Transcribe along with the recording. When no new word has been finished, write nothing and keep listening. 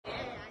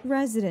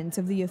Residents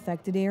of the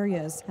affected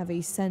areas have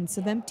a sense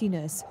of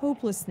emptiness,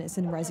 hopelessness,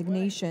 and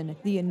resignation.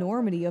 The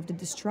enormity of the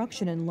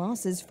destruction and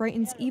losses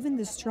frightens even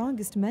the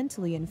strongest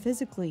mentally and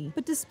physically.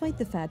 But despite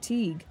the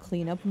fatigue,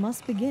 cleanup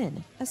must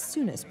begin as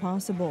soon as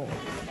possible.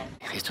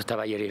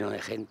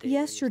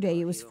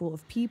 Yesterday it was full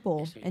of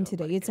people, and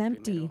today it's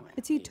empty.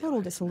 It's a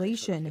total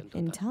desolation.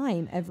 In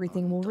time,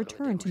 everything will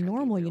return to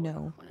normal, you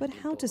know. But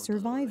how to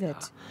survive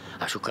it?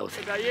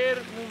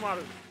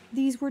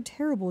 These were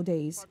terrible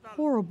days,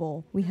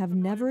 horrible. We have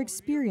never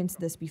experienced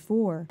this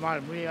before.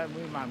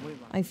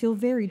 I feel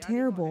very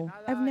terrible.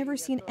 I've never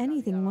seen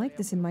anything like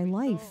this in my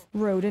life.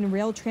 Road and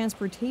rail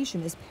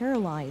transportation is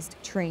paralyzed.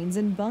 Trains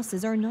and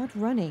buses are not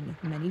running.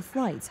 Many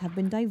flights have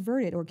been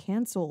diverted or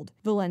canceled.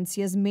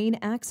 Valencia's main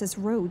access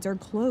roads are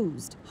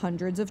closed.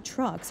 Hundreds of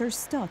trucks are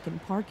stuck in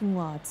parking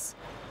lots.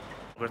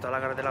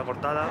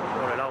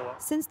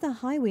 Since the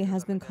highway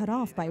has been cut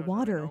off by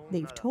water,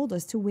 they've told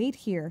us to wait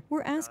here.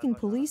 We're asking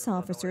police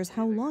officers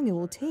how long it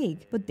will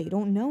take, but they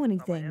don't know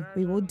anything.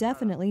 We will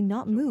definitely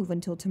not move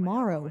until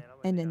tomorrow,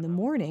 and in the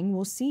morning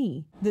we'll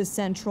see. The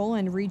central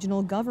and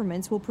regional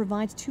governments will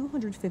provide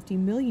 250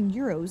 million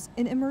euros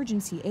in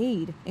emergency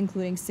aid,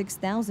 including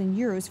 6,000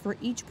 euros for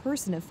each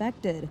person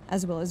affected,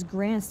 as well as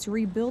grants to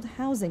rebuild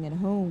housing and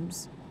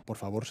homes.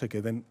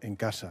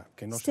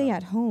 Stay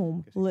at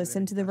home.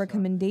 Listen to the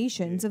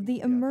recommendations of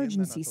the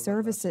emergency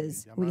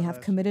services. We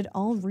have committed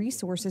all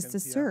resources to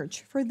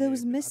search for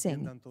those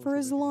missing for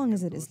as long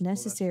as it is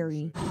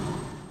necessary.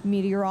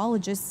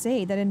 Meteorologists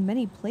say that in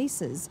many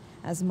places,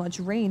 as much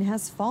rain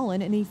has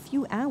fallen in a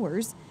few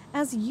hours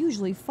as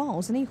usually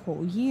falls in a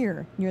whole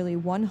year. Nearly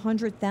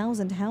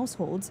 100,000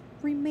 households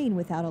remain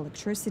without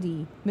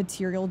electricity.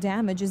 Material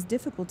damage is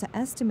difficult to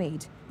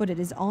estimate, but it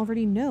is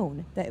already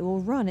known that it will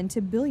run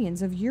into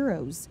billions of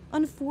euros.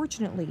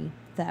 Unfortunately,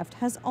 theft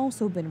has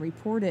also been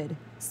reported.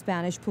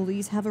 Spanish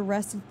police have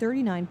arrested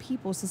 39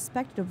 people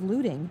suspected of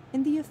looting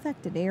in the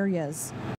affected areas.